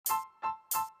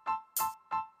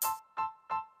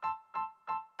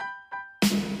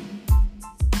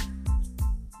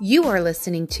You are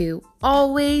listening to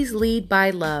Always Lead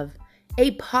by Love, a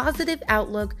positive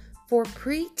outlook for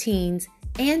preteens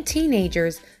and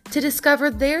teenagers to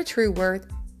discover their true worth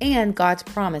and God's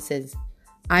promises.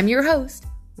 I'm your host,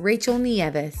 Rachel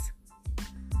Nieves.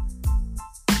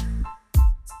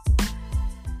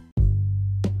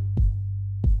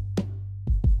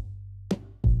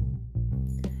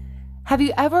 Have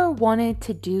you ever wanted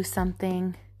to do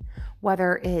something,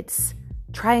 whether it's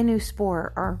try a new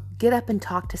sport or get up and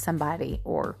talk to somebody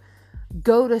or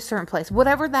go to a certain place,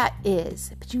 whatever that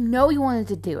is, but you know you wanted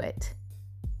to do it,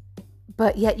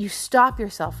 but yet you stop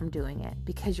yourself from doing it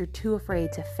because you're too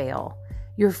afraid to fail.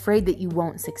 You're afraid that you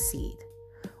won't succeed.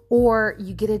 Or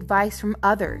you get advice from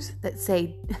others that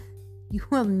say, you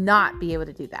will not be able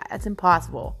to do that. That's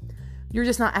impossible. You're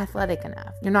just not athletic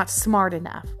enough. You're not smart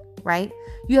enough, right?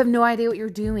 You have no idea what you're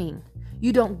doing.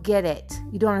 You don't get it.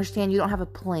 You don't understand. You don't have a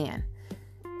plan.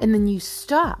 And then you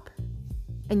stop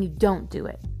and you don't do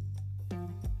it.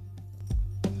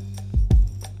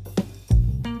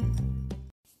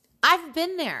 I've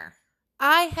been there.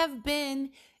 I have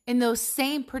been in those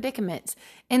same predicaments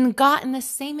and gotten the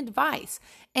same advice.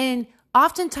 And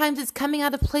oftentimes it's coming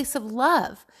out of a place of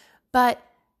love, but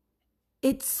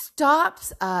it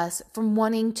stops us from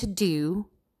wanting to do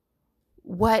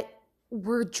what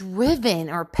we're driven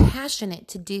or passionate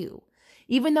to do,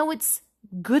 even though it's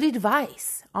good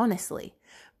advice, honestly.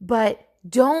 But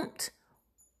don't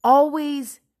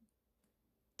always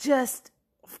just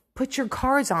put your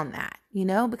cards on that,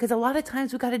 because a lot of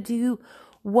times we got to do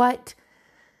what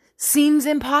seems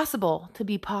impossible to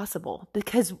be possible,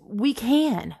 because we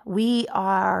can. We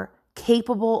are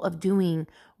capable of doing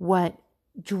what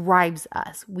drives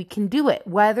us. We can do it,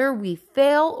 whether we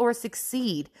fail or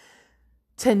succeed.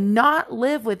 To not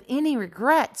live with any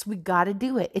regrets, we got to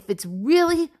do it. If it's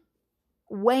really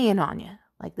weighing on you,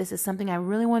 like this is something I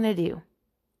really want to do,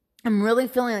 I'm really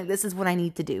feeling like this is what I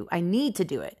need to do, I need to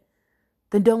do it,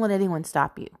 then don't let anyone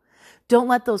stop you. Don't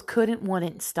let those couldn't,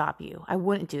 wouldn't stop you. I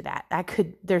wouldn't do that.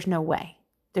 There's no way.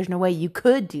 There's no way you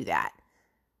could do that,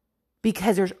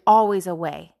 because there's always a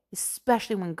way,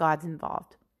 especially when God's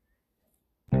involved.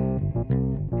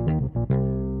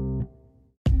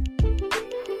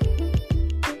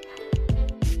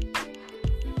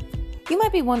 You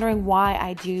might be wondering why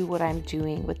I do what I'm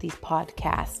doing with these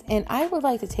podcasts, and I would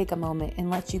like to take a moment and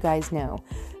let you guys know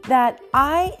that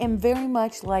I am very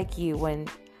much like you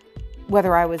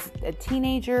whether I was a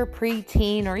teenager,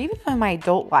 preteen, or even in my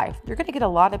adult life. You're going to get a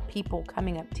lot of people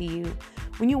coming up to you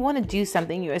when you want to do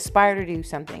something, you aspire to do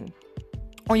something,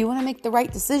 or you want to make the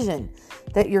right decision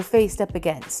that you're faced up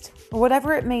against, or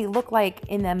whatever it may look like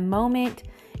in a moment,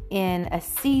 in a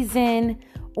season,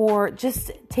 or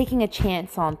just taking a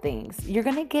chance on things. You're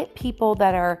going to get people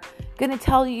that are going to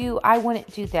tell you, I wouldn't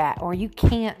do that, or you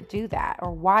can't do that,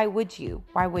 or why would you,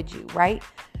 right?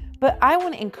 But I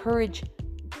want to encourage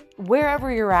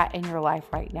wherever you're at in your life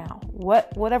right now,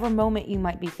 whatever moment you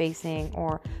might be facing,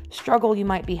 or struggle you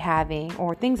might be having,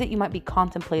 or things that you might be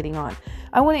contemplating on,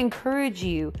 I want to encourage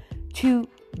you to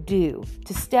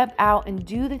step out and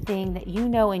do the thing that you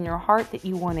know in your heart that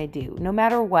you want to do, no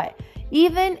matter what.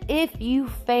 Even if you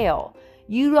fail,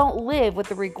 you don't live with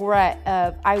the regret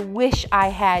of, I wish I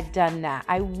had done that.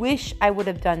 I wish I would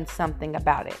have done something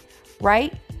about it,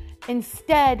 right?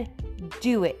 Instead,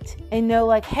 do it and know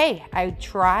like, hey, I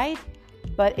tried,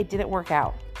 but it didn't work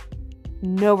out.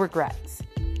 No regrets.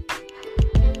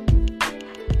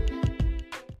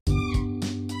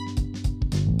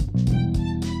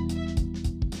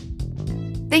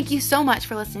 Thank you so much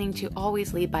for listening to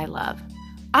Always Lead by Love.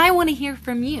 I want to hear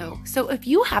from you. So if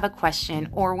you have a question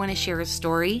or want to share a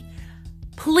story,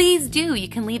 please do. You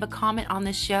can leave a comment on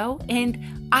this show,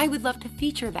 and I would love to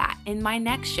feature that in my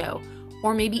next show,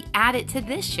 or maybe add it to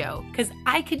this show, because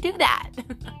I could do that.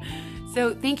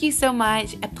 So thank you so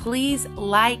much. Please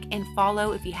like and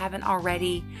follow if you haven't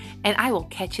already, and I will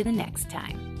catch you the next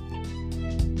time.